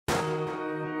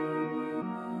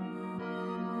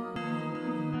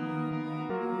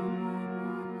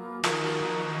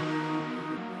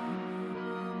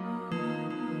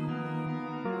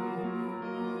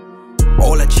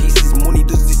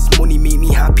money make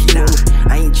me happy, no.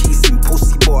 I ain't chasing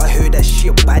pussy, but I heard that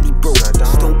shit baddie, bro.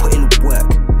 Still put in the work.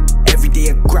 Every day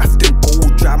I graft and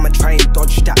gold drama, try and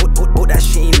dodge that. But that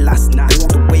shit ain't last. All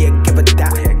the way I give her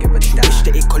that. Wish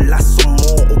that it could last some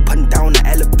more. Up and down the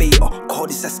elevator, call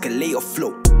this escalator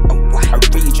flow. I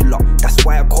rage a lot, that's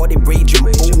why I called it raging.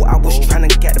 Oh, I was trying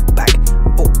to get it back,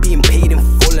 but being paid in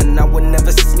full, and I would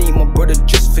never snake my brother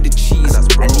just for the cheese. I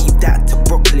leave that to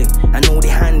Brooklyn, I know they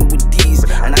handle with these,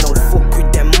 and I don't fuck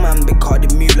with them man because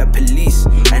they move like police.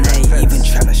 And I ain't even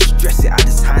trying to stress it, I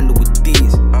just handle with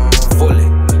these.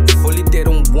 Fully, they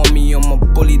don't want me on my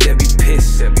bully, they be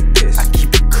pissed. I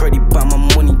keep it credit, but my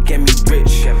money get me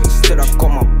rich. Still I got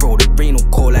my bro, the rain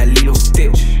don't call like Lilo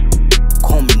Stitch.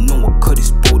 Call me Noah, cause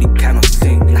this body cannot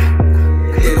sing.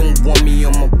 They don't want me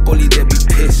on my bully, they be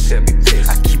pissed.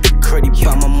 I keep it credit,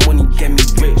 but my money get me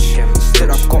rich.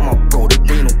 Still I got my bro, the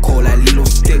rain don't call like Lilo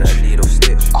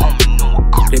Stitch. Call me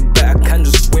Noah, they better can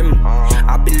just swim.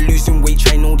 I've been losing weight,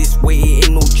 trying know this way, it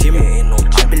ain't no gym.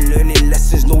 I've been learning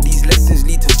lessons, know these lessons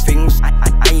lead to things. I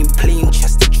ain't playing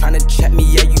chess, they tryna check me,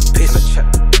 yeah you pissed.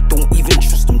 Don't even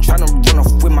trust them, tryna run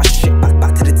off with my shit.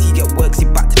 Back to the T, get work, see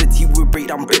back to the T, we'll break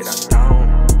down bricks.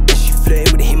 And she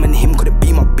flirting with him, and him couldn't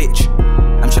be my bitch.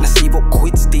 I'm tryna save up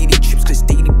quids, daily trips, cause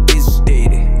daily biz.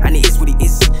 And it is what it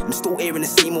is, I'm still airing the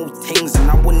same old things. And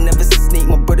I would never snake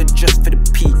my brother just for the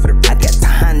P. I get to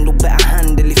handle, better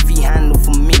handle if he handle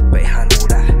for me.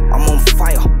 I'm on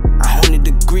fire, 100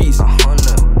 degrees.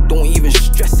 Don't even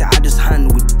stress it, I just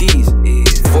handle with these.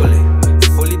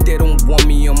 Fully, they don't want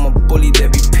me on my bully, they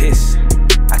be pissed.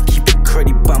 I keep it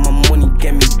credit, but my money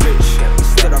get me rich.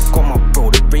 Still I got my bro,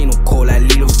 the rain don't call like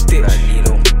Lilo Stitch.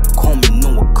 Call me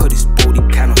Noah, cause this body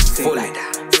cannot sing.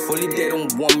 Fully, they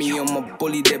don't want me on my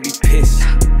bully, they be pissed.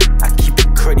 I keep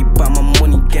it credit, but my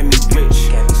money get me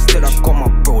rich. Still I got my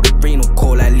bro, the rain don't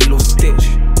call like Lilo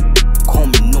Stitch. Call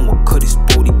me Noah, cause this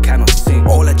body cannot sing.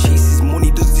 All I chase is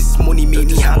money, does this money make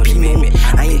me happy, no?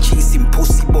 I ain't chasing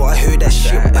pussy, but I heard that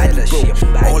shit baddie,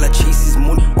 bro. All I chase is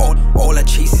money, all I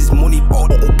chase is money.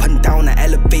 Up and down the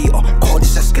elevator, call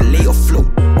this escalator flow.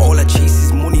 All I chase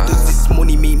is money, does this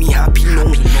money make me happy,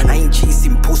 no? I ain't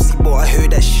chasing pussy, but I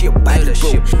heard that shit baddie,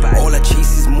 bro. All I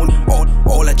chase is money,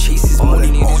 all I chase is money.